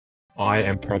I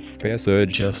am Professor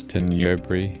Justin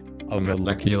Yerbury, a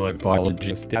molecular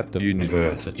biologist at the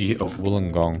University of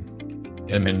Wollongong.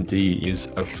 MND is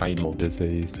a fatal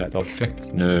disease that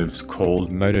affects nerves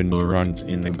called motor neurons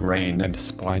in the brain and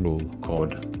spinal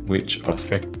cord, which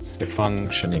affects the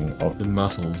functioning of the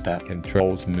muscles that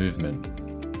controls movement.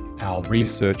 Our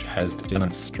research has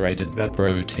demonstrated that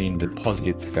protein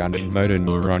deposits found in motor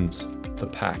neurons, the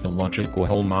pathological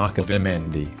hallmark of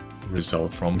MND,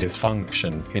 result from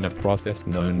dysfunction in a process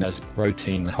known as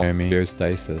protein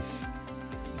homeostasis.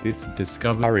 This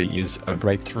discovery is a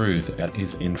breakthrough that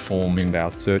is informing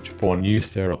our search for new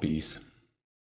therapies.